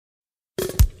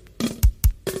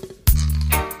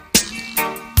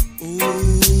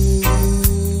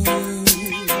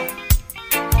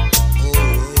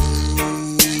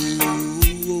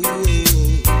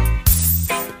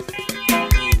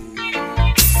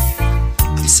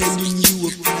sending you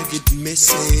a private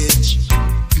message.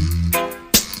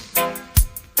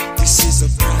 This is a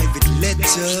private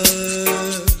letter.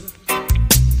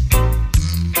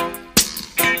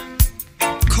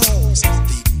 Cause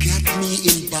they got me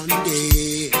in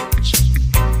bondage,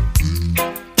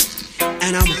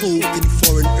 and I'm hoping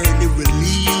for an early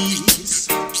release.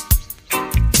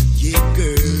 Yeah,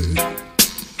 girl.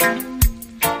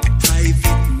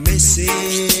 Private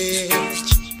message.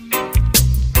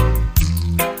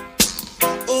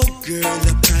 Oh, girl,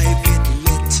 a private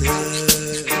letter.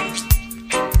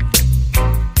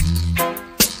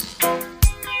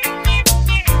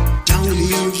 Down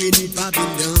here in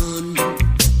Babylon,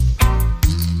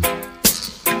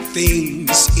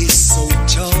 things is so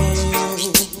tough.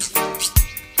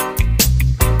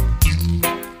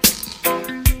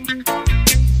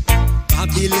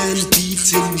 Babylon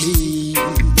beating me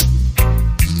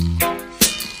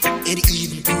and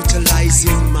even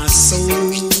brutalizing my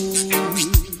soul.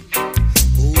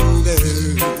 Oh,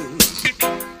 girl,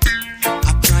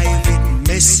 a private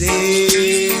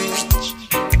message.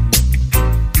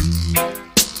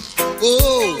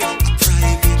 Oh, a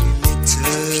private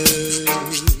letter.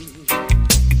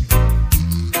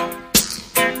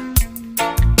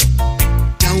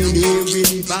 Down here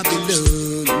in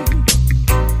Babylon,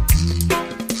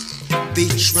 they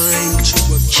trying to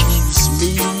accuse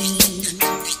me.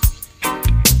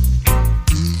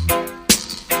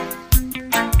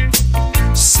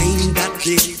 Saying that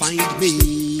they find me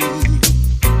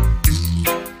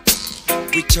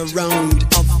with a round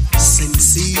of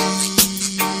senses.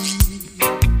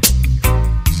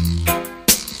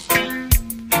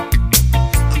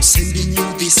 I'm sending you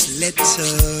this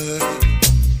letter,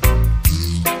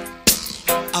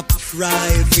 a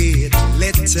private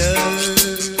letter.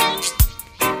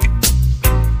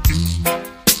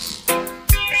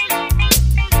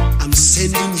 I'm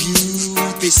sending you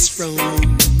this from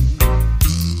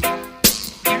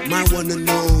my one and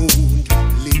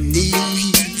only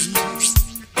niece,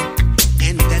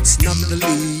 and that's not the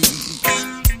least.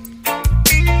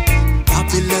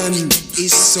 Babylon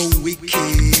is so wicked.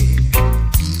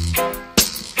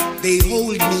 They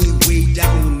hold me way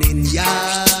down in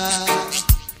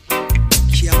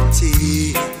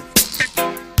captive.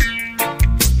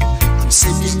 I'm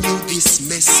sending you this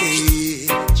message,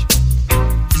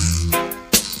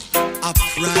 a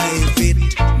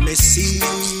private message.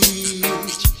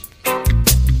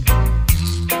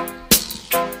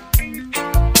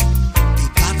 They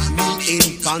got me in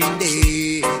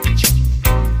bondage,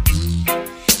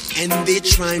 and they're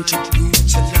trying to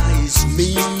brutalize me.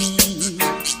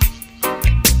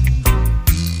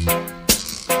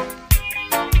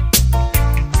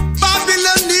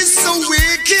 Babylon is so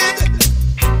wicked.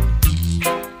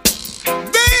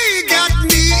 They got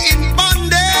me in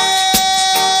bondage.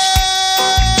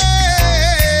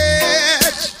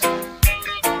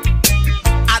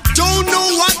 I don't know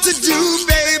what to do,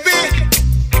 baby.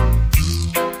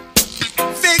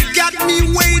 They got me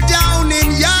way down in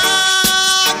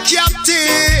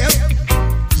captive.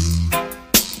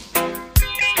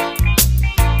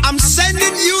 I'm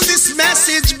sending you this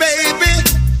message, baby.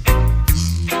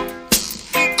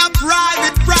 A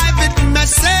private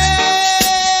message.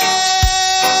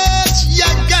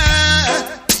 Yeah, girl.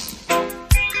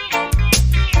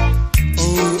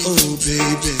 Oh,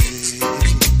 baby.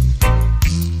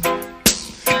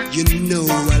 You know I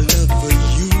love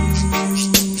you.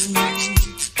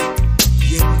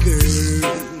 Yeah, girl.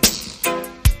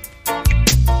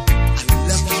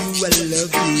 I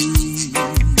love you.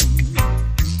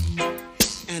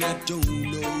 And I don't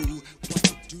know what to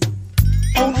do.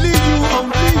 Only you,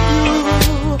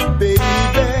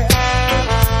 baby.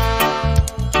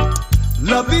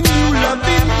 Loving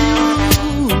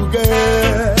you,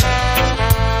 girl.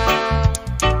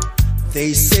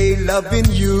 They say loving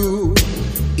you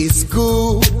is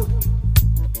good,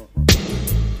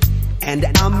 and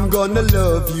I'm gonna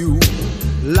love you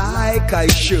like I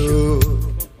should.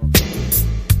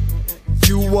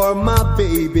 You are my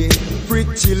baby,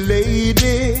 pretty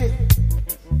lady.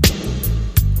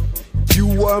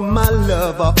 You are my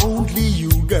lover, only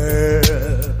you, girl.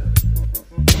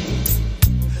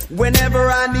 Whenever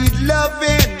I need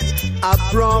loving, I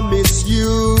promise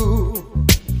you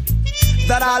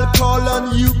that I'll call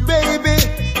on you, baby.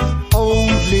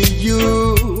 Only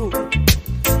you.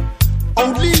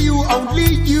 Only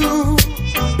you,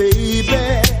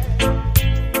 baby.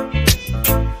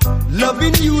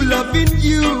 Loving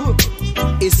you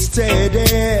is steady.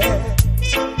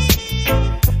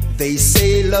 They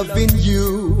say loving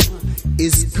you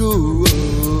is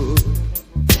good.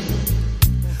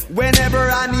 Whenever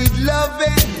I need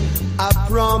loving, I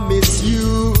promise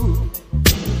you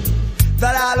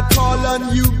that I'll call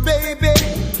on you, baby.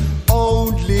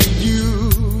 Only you,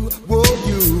 oh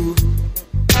you,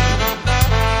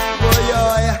 oh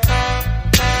yeah,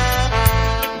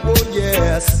 oh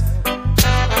yes.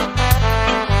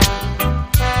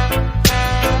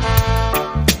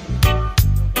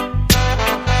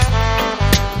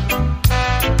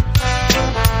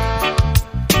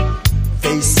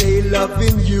 They say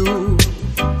loving you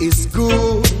is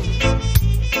good,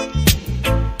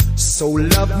 so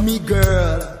love me,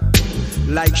 girl,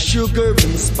 like sugar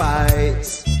and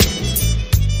spice.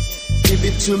 Give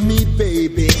it to me,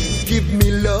 baby, give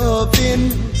me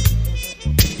loving.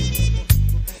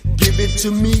 Give it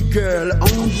to me, girl,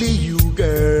 only you,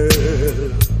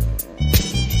 girl.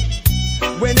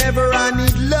 Whenever I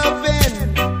need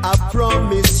loving, I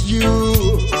promise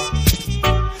you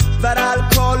that I'll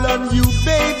call on you,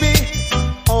 baby,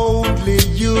 only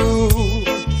you.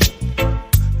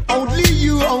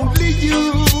 Only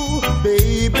you,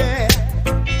 baby.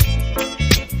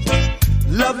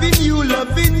 Loving you,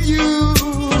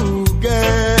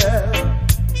 girl.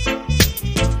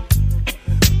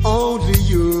 Only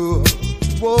you,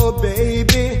 oh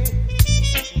baby.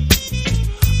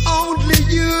 Only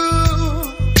you.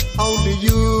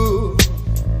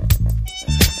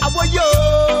 I want you.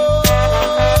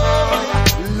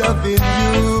 Loving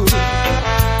you.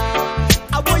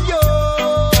 I want you.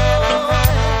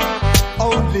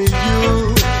 Only you.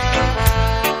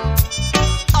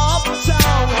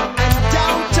 Uptown and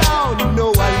downtown, you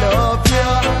know I love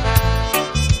you.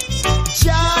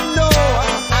 Jah know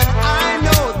and I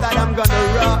know that I'm gonna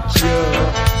rock you.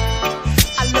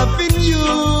 I loving you.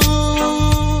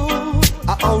 I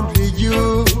only you.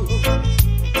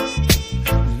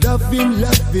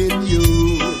 Loving you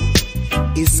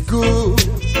is good.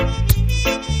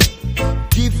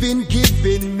 Giving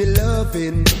me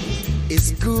loving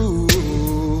is good.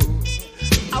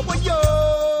 I want you.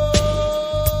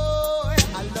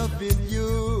 I loving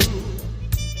you.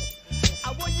 I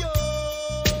want you.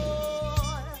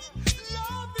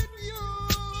 Loving you.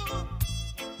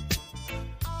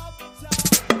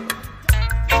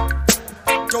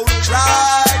 Don't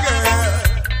try, girl.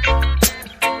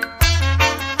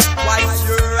 Wipe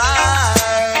your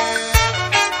eyes.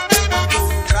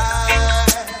 Don't try.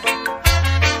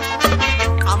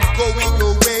 I'm going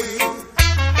away,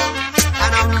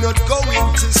 and I'm not going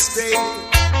to stay.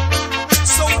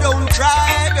 So don't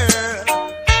try, girl.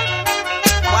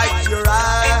 Wipe your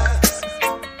eyes.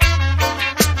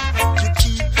 You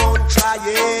keep on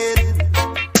trying,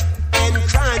 and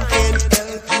crying can't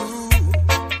help you.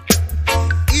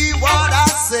 Hear what I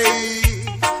say,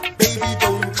 baby,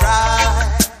 don't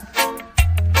cry.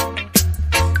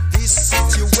 This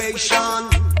situation,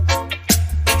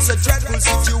 it's a dreadful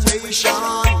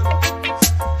situation.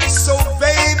 So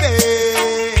baby,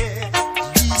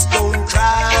 please don't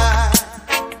cry.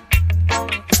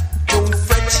 Don't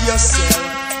fret yourself,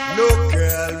 no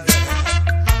girl.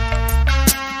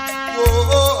 Oh,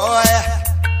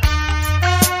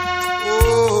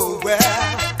 oh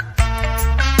well.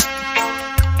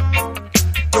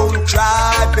 Don't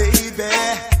cry, baby.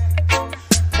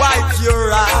 Wipe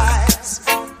your eyes.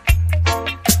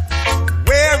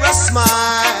 Wear a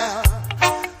smile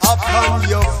upon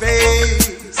your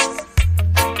face.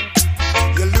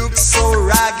 You look so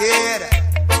ragged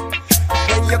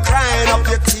when you're crying up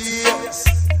your tears.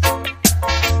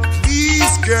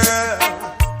 Please, girl,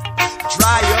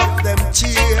 dry up them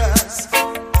tears.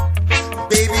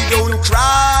 Baby, don't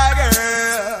cry,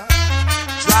 girl.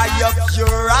 Dry up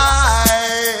your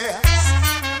eyes.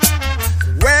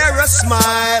 Wear a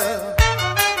smile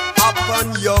upon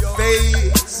your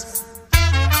face.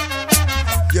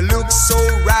 You look so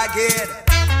ragged.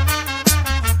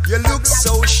 You look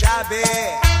so shabby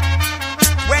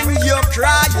when you're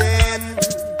crying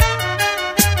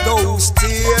those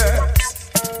tears.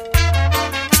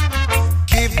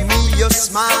 Give me your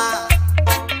smile,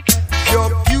 your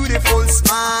beautiful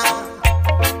smile,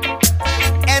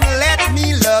 and let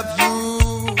me love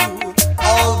you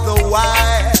all the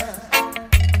while.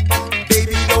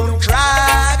 Baby, don't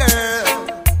cry, girl.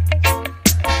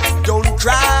 Don't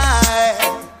cry.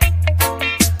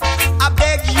 I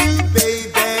beg you,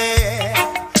 baby,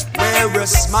 wear a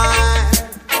smile.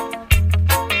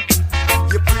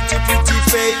 Your pretty, pretty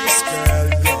face, girl,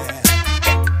 yeah.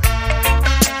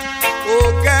 Oh,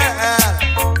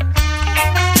 girl,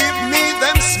 give me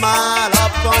them smile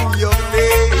upon your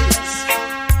face.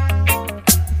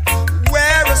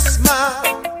 Wear a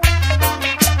smile,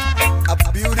 a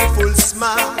beautiful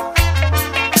smile.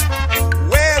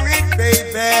 Wear it,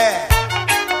 baby,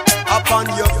 upon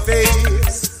your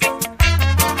face.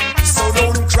 So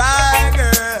don't cry,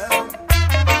 girl.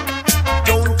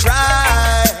 Don't cry.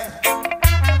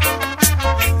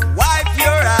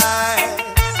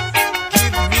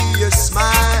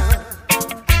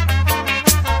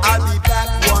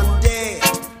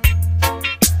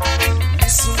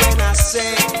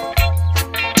 say,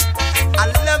 I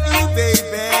love you,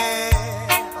 baby.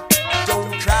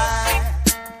 Don't cry.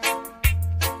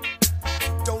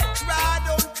 Don't cry,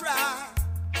 don't cry.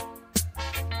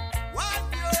 Wipe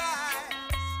your eyes,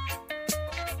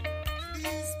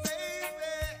 please,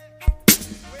 baby.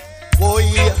 Boy,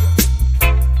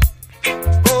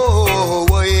 oh,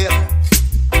 boy,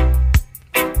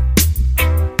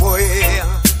 boy, oh,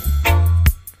 yeah,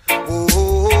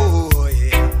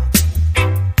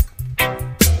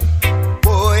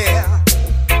 boy,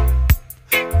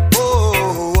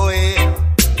 oh, yeah,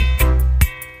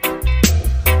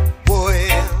 boy,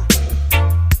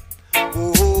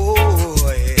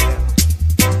 oh, yeah.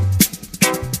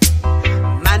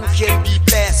 Man can be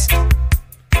blessed,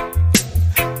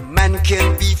 man can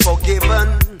be forgiven,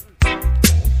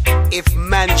 if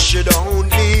man should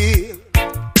only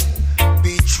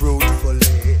be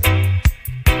truthfully.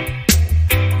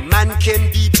 Man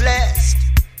can be blessed,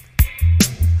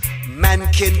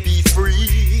 man can be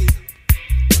free,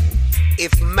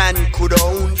 if man could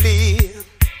only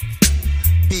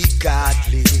be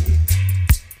godly.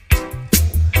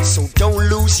 So don't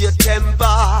lose your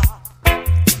temper,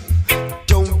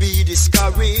 don't be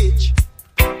discouraged,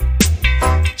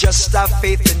 just have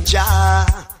faith in Jah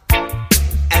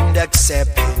and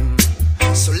accept Him.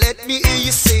 So let me hear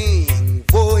you sing,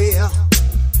 boy,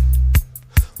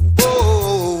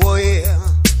 boy, boy,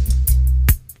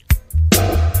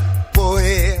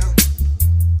 boy,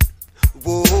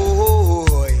 boy,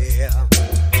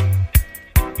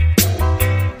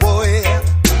 boy,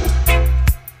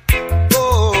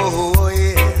 boy, boy.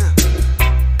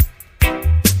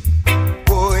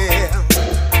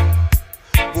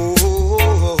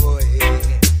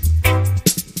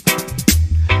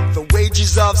 The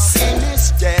wages of sin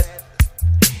is death,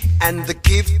 and the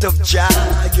gift of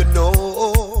Jah, you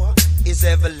know, is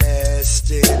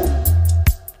everlasting.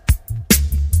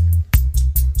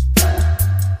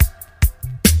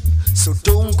 So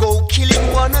don't go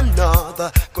killing one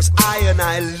another, 'cause I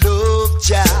love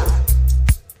Jah.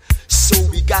 So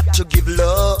we got to give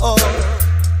love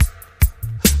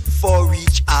for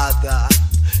each other.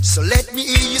 So let me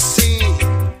hear you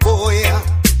sing, boy,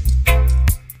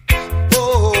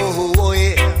 oh,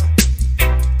 boy,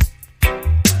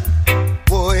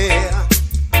 boy,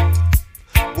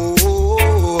 boy,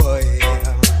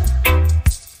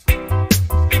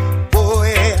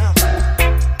 boy,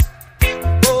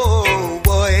 oh,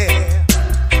 boy,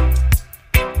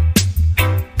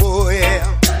 boy,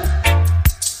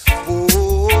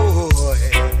 boy,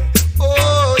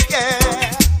 oh, yeah.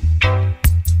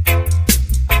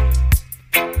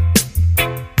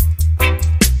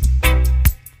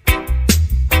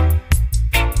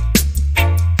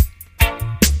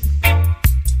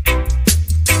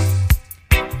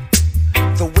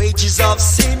 The wages of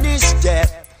sin is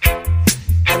death,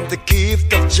 and the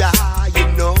gift of Jah, you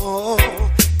know,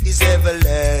 is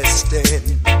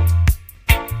everlasting.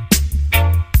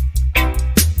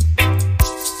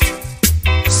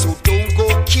 So don't go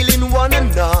killing one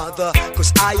another,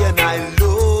 'cause I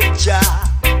love Jah.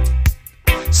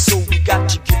 So we got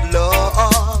to give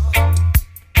love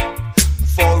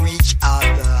for each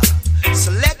other.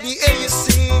 So let me hear you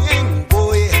sing,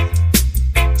 boy,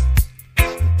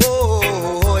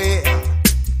 boy,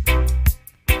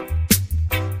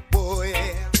 boy, boy.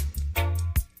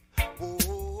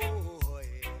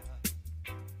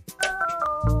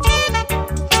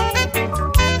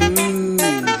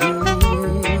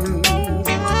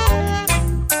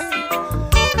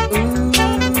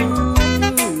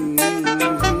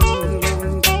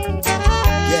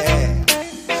 Yeah,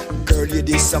 girl, you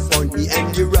disappoint me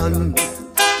and you run,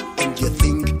 and you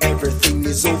think everything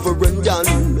is over and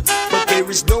done, but there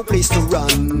is no place to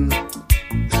run,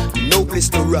 no place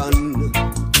to run.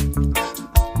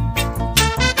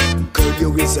 Girl, you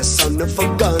is a son of a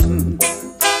gun.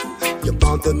 Your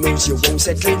mother knows you won't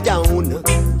settle down,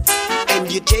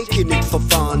 and you're taking it for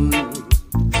fun.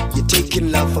 You're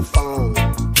taking love for fun.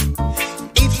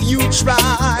 If you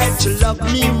try to love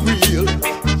me real,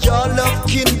 your love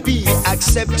can be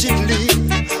acceptedly.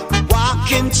 Why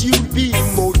can't you be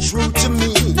more true to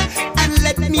me and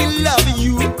let me love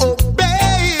you, oh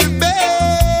baby?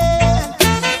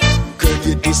 Girl,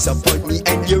 you disappoint me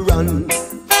and you run,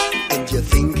 and you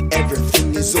think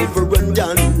everything is over and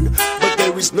done, but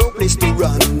there is no place to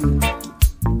run,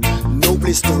 no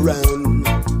place to run.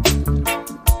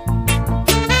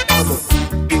 I'm a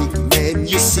big man,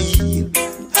 you see.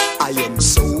 I am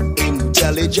so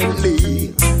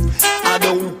intelligently. I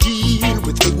don't deal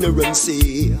with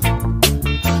ignorancy,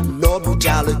 no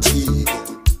brutality.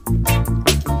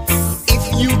 If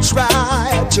you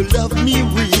try to love me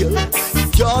real,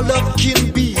 your love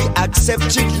can be accepted.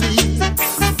 acceptably.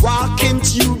 Why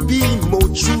can't you be more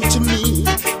true to me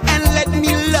and let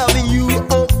me love you,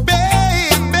 oh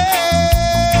baby?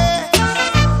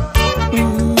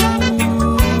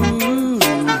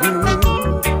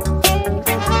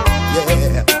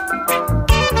 Yeah.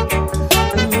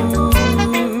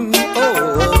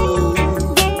 Oh.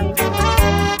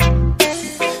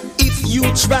 If you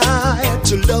try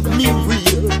to love me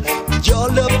real, your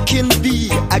love can be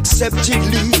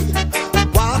acceptably.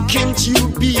 Why can't you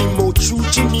be more true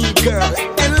to me, girl,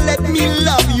 and let me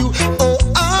love you, oh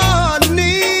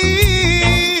honey?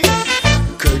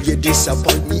 Girl, you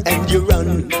disappoint me and you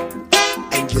run,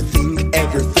 and you think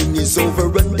everything is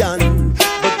over and done.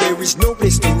 But there is no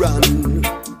place to run,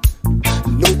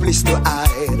 no place to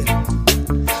hide.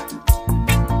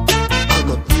 I'm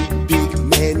a big, big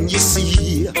man, you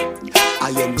see. I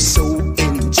am so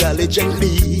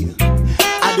intelligently.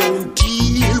 I don't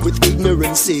deal with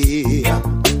ignorance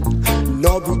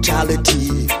nor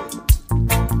brutality.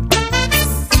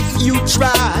 If you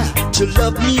try to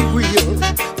love me real,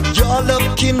 your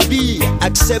love can be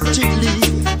acceptably.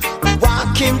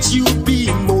 Why can't you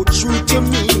be more true to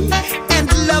me and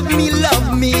love me,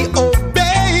 oh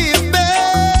baby?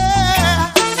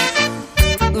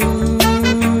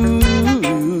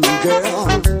 Girl,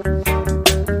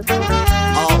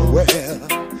 oh well.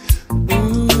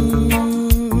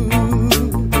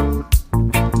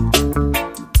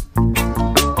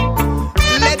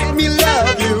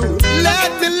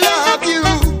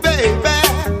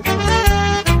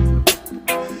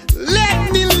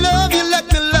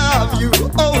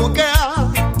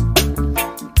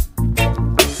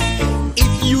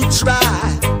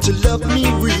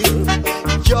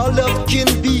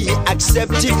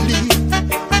 Acceptably,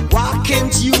 why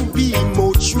can't you be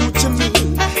more true to me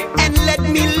and let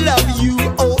me love you,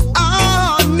 oh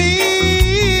honey?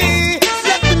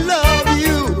 Let me love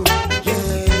you,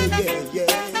 yeah, yeah,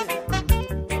 yeah.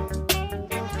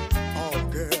 Oh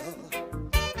girl,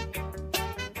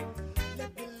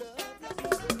 let me love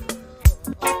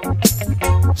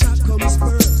you. Jah comes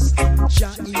first,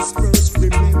 Jah is first.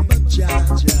 Remember Jah,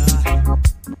 Jah.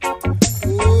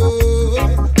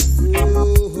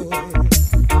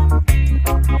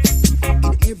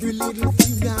 Every little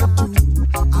thing I do,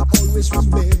 I always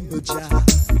remember Jah.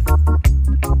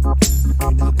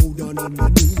 When I go down on my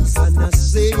knees and I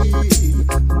say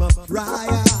my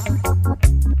prayer,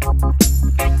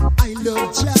 I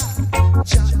love Jah.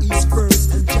 Jah is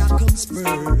first and Jah comes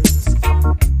first.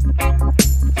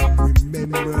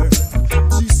 Remember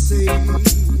to say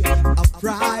a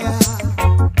prayer.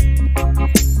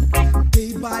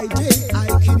 Day by day I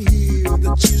can hear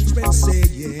the children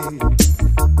saying,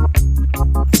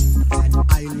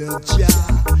 I love Jah,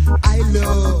 I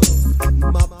love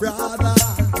my brother.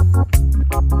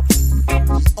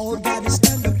 We all gotta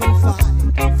stand up and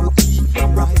fight for equal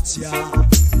rights, yeah.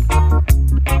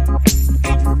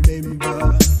 And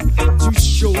remember to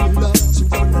show love to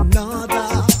one another.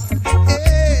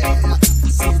 Yeah, I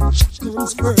said Jah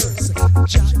comes first,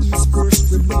 Jah is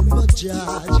first. Remember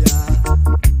Jah, Jah.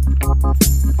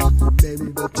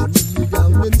 Remember to kneel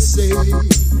down and say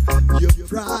your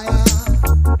prayer.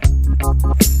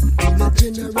 In a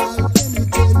general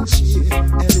penitentiary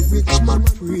and Richmond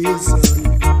prison,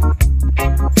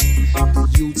 the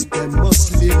youths them must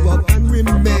live up and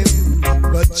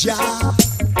remember Jah,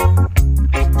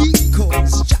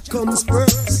 because Jah comes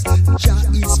first. Jah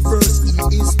is first.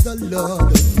 He is the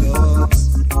Lord of Lords.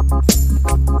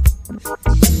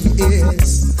 He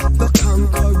is the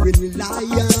conquering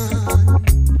lion.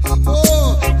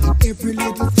 Oh, in every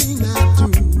little thing I do,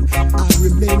 I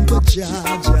remember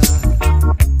Jah, Jah.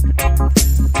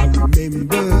 I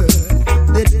remember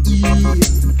that He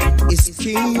is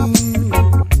King,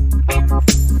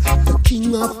 the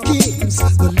King of Kings,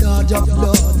 the Lord of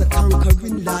Lords, the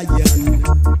conquering lion.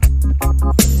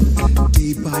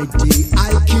 Day by day I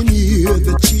can hear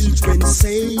the children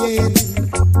saying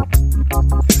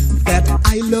that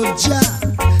I love Jah,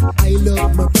 I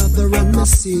love my brother and my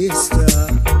sister.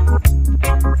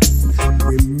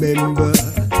 Remember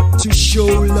to show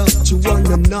love to one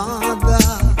another.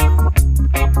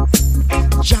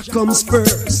 Jah comes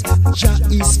first, Jah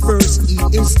is first. He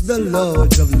is the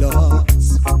Lord of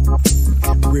Lords.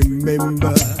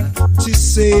 Remember to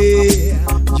say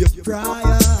your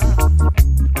prayer.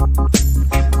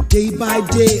 Day by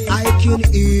day I can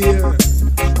hear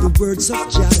the words of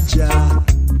Jah, Jah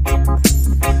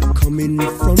coming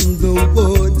from the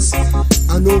woods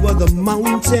and over the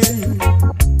mountain.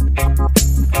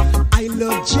 I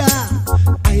love Jah,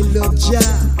 I love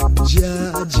Jah,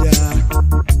 Jah, Jah.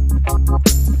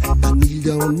 I kneel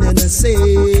down and I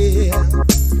say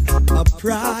a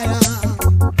prayer.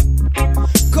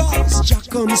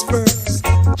 comes first.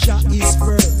 Jah is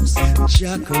first.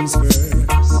 Jah comes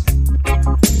first.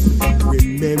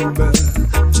 Remember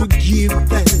to give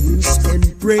thanks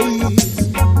and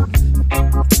praise.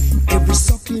 Every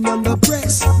suckling on the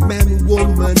breast, man,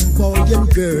 woman, boy, and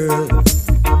girl,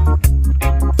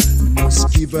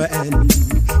 must give a hand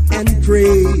and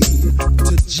pray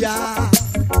to Jah.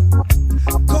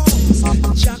 Cause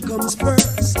Jah comes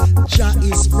first. Jah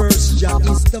is first. Jah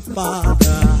is the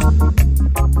Father.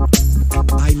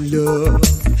 I love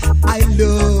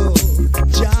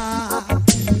Jah.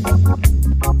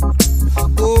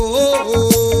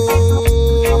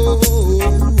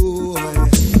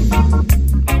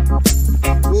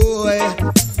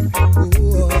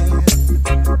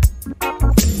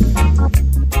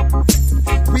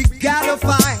 We gotta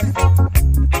fight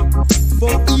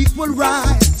for equal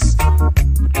rights.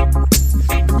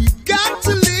 We got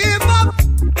to live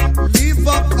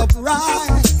up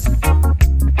upright.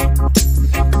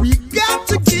 We got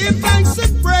to give thanks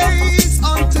and praise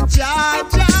unto Jah.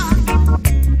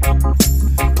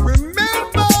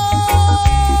 Remember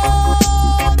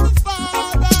the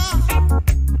Father.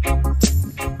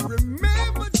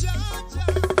 Remember Jah.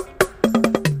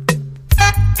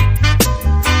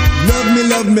 Love me,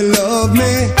 love me, love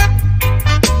me.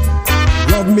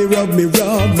 Rub me, rub me,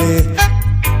 rub me.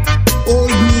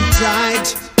 Hold me tight,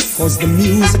 cause the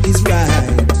music is right.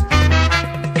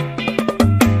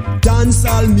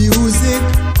 Dancehall music,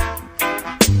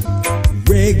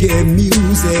 reggae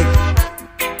music.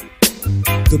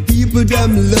 The people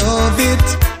them love it.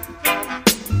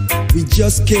 We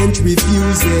just can't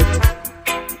refuse it.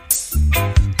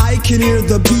 I can hear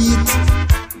the beat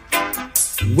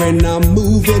when I'm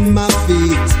moving my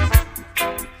feet.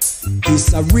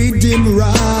 It's a rhythm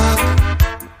rock.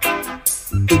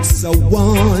 It's a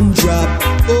one drop.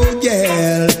 Oh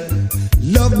yeah.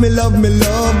 Love me, love me,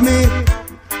 love me.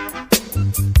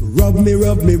 Rub me,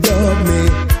 rub me, rub me.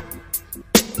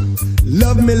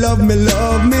 Love me, love me,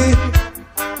 love me.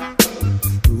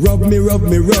 Rub me, rub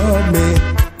me, rub me.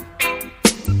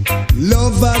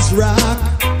 Lovers rock.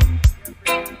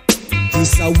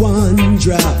 This a one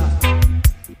drop.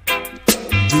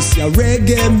 This a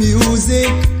reggae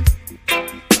music.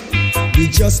 We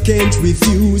just can't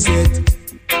refuse it.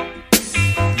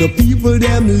 The people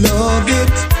them love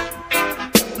it.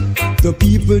 The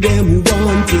people them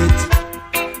want it.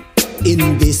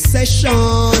 In this session,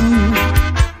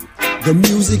 the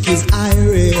music is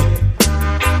irate.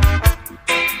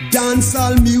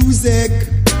 Dancehall music,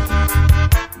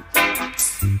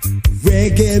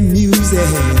 reggae music.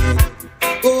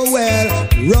 Oh well,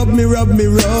 rub me, rub me,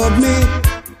 rub me.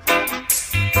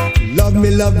 Love me,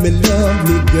 love me, love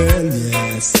me, girl,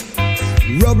 yes.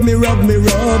 Rub me, rub me,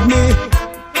 rub me.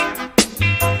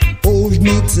 Hold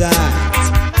me tight.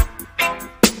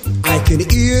 I can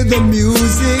hear the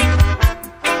music.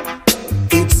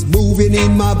 It's moving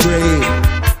in my brain.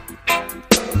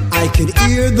 I can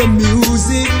hear the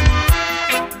music.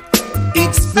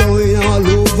 It's flowing all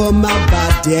over my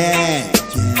body. Yeah.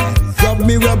 Rub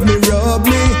me, rub me, rub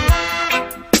me.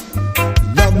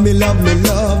 Love me, love me,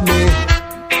 love me.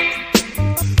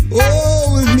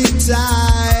 Hold me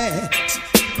tight.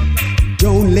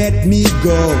 Don't let me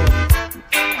go.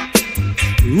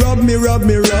 Rub me, rub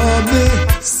me, rub me,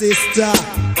 sister.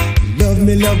 Love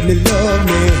me, love me, love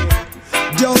me.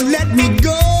 Don't let me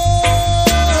go.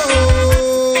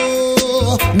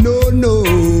 No, no.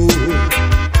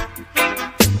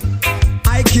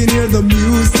 I can hear the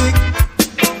music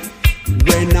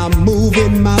when I'm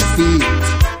moving my feet.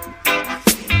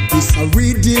 It's a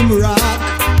rhythm rock.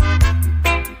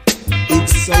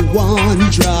 It's a one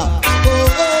drop.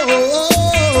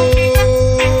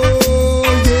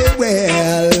 Yeah,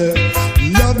 well.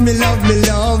 Love me, love me,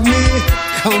 love me.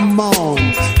 Come on.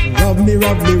 Rub me,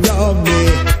 rub me, rub me.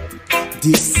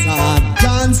 This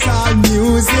dancehall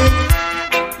music.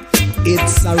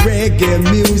 It's a reggae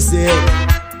music.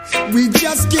 We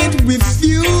just can't refuse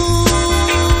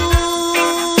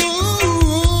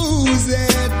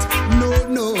it. No,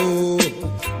 no.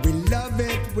 We love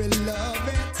it, we love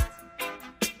it.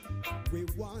 We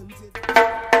want it.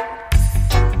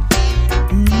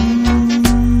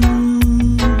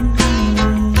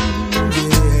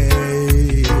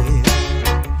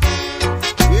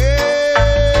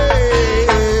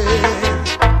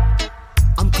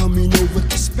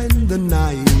 The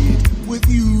night with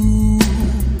you.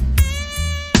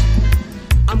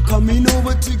 I'm coming over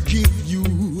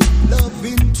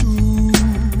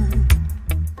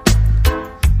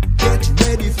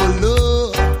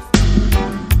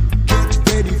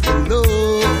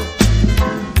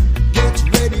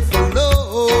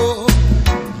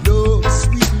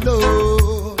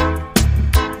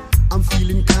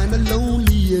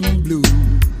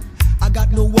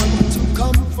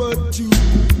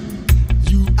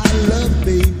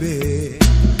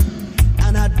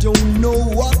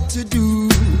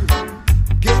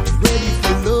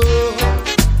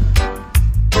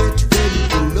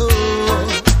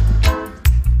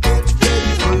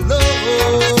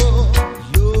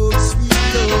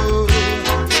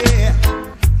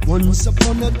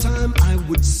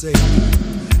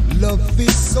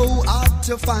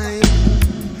to find,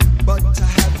 but I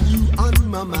have you on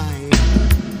my mind,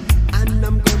 and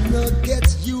I'm gonna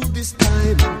get you this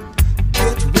time.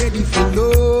 Get ready for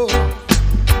love.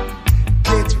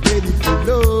 Get ready for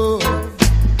love.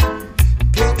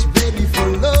 Get ready for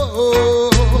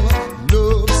love.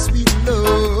 Love, sweet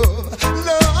love.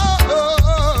 Love.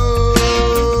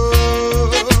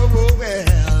 Oh,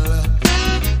 well.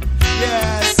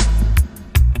 Yes.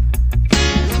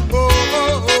 Oh,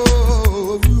 oh,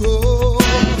 oh, oh.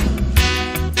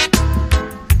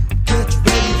 Get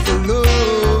ready for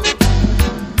love.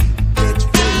 Get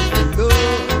ready for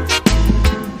love.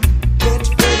 Get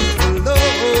ready for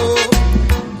love.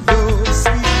 Love,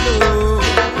 sweet love.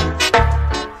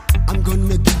 I'm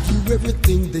gonna give you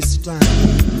everything this time.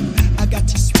 I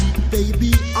got you, sweet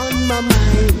baby, on my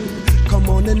mind. Come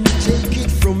on and take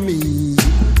it from me.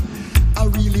 I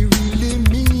really, really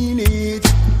mean it.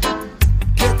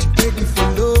 Get ready for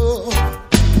love.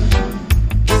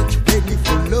 Get ready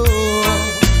for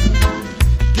love.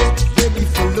 Get ready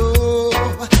for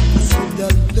love. I said the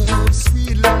love,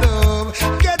 sweet love.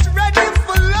 Get ready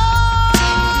for love.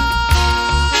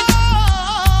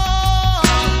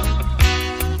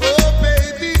 Oh,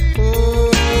 baby.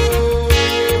 Oh,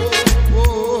 oh,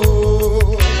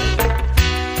 oh.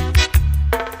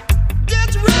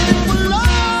 Get ready for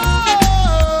love,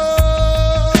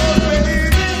 baby.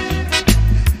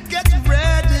 Get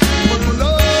ready for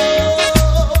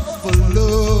love, for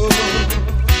love.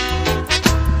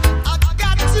 I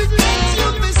got to get you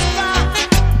this time.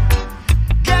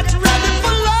 Get ready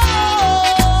for love.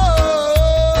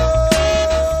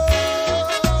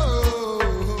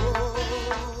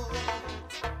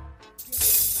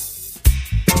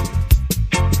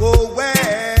 Oh, where?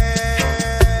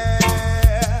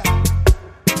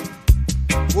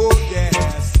 Oh,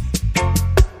 yes.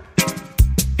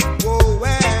 Oh,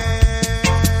 where?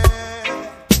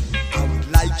 I would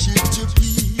like you to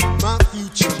be my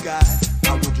future guy.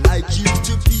 I would like you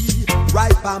to be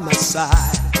right by my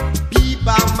side. Be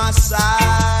by my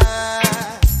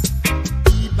side.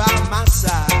 Be by my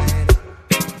side.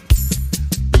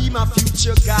 Be my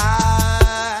future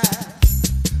guy.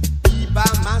 Be by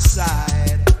my side.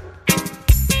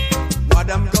 What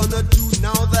I'm gonna do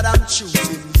now that I'm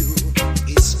choosing you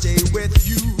is stay with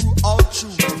you all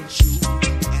true and true,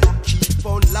 and keep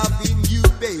on loving you,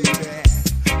 baby.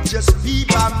 Just be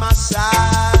by my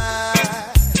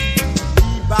side.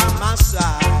 Be by my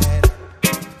side.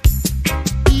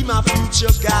 Be my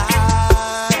future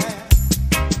guy.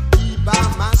 Be by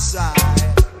my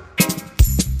side.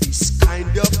 This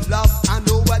kind of love I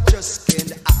know I just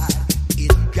can't hide.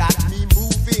 It got me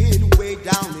moving way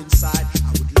down inside.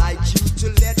 I would like you to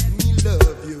let me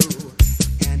love you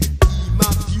and be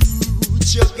my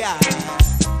future guy.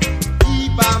 Be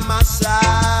by my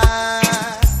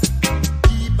side.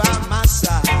 Be by my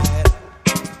side.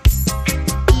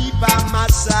 Be by my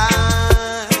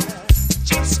side.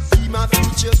 Just be my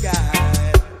future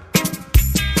guy.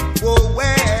 Oh,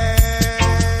 well.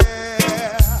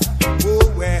 Oh,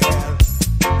 well.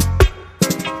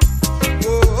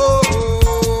 Oh, oh,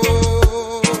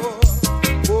 oh,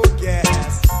 oh,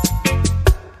 yes.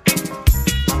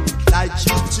 I would like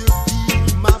you to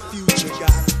be my future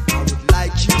guy. I would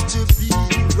like you to be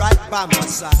right by my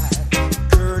side.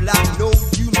 Girl, I know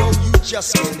you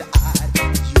just can't hide.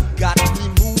 You got me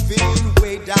moving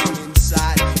way down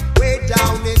inside. Way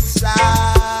down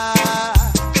inside.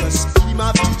 Just be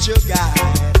my future guy.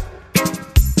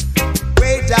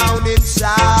 Way down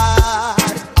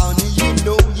inside. Honey, you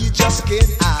know you just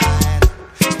can't hide.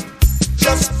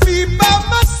 Just be by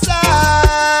my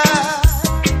side.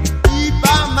 Be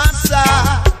by my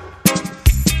side.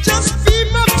 Just be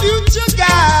my future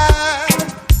guy.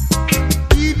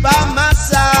 Be by my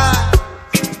side.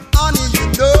 Honey, you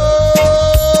know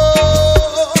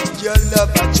your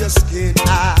love I just can't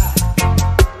hide.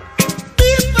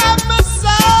 Be by my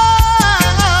side.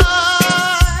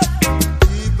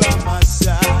 Be by my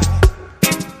side.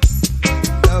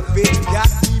 Love it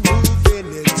got me moving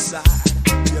inside.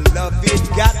 Your love it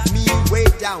got me way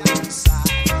down inside.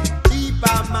 Be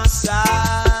by my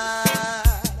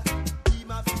side. Be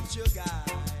my future guy.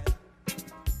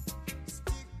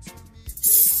 Stick to me,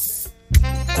 baby.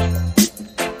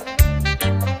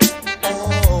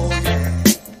 Oh, yeah.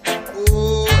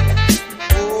 Oh,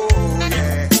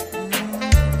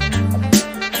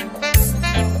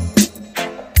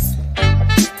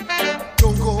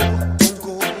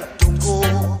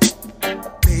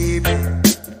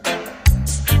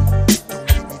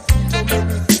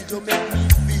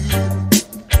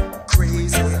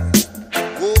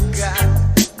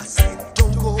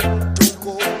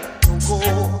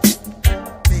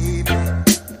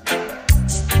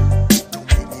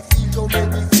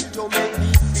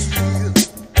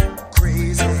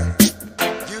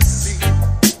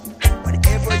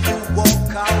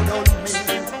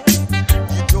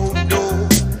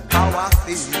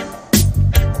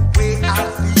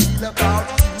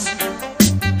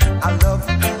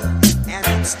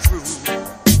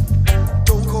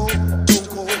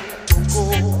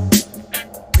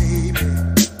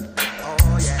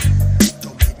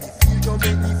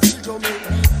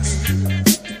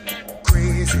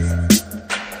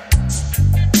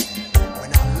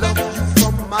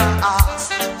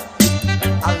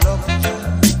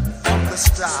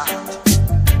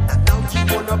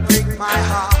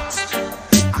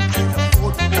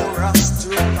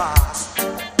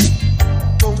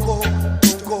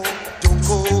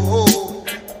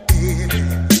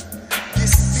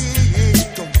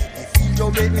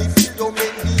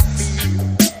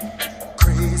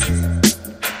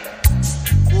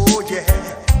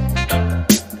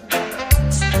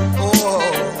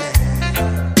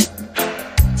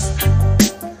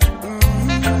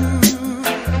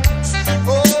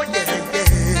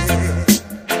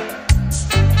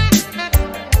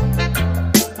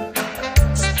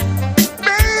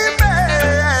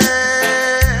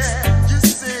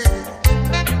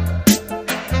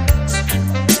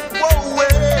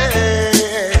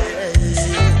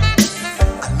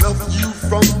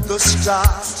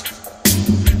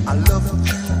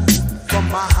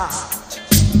 my heart,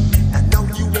 and now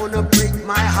you wanna break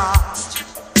my heart.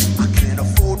 I can't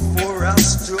afford for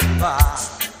us to part.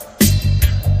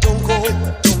 Don't go,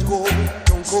 don't go,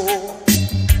 don't go,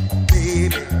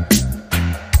 baby.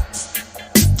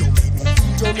 Don't make me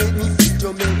feel, don't make me feel,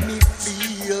 don't make me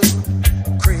feel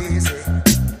crazy.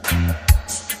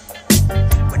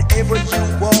 Whenever you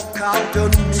walk out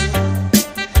on me,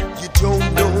 you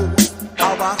don't know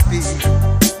how I feel.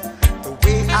 The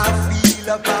way I feel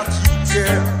about you,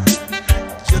 girl,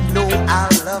 you know I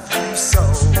love you so.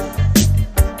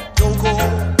 Don't go,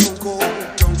 don't go,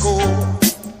 don't go,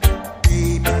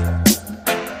 baby.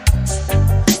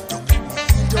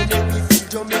 Don't make me feel,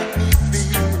 don't make me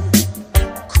feel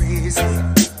crazy.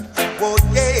 Whoa,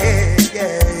 yeah,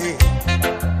 yeah.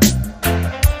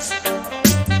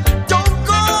 Don't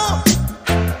go,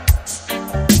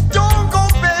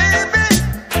 baby.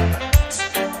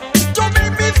 Don't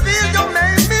make me feel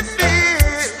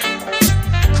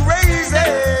crazy.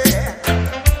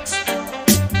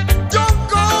 Don't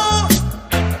go,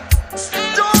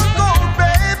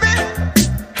 baby.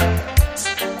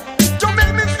 Don't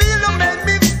make me feel,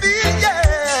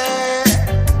 yeah,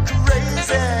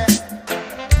 crazy.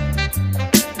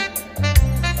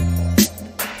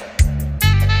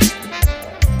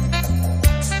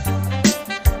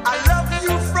 I love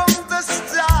you from the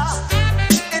start,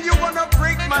 and you wanna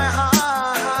break my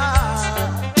heart.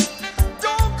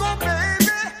 Don't go,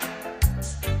 baby.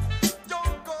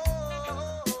 Don't go.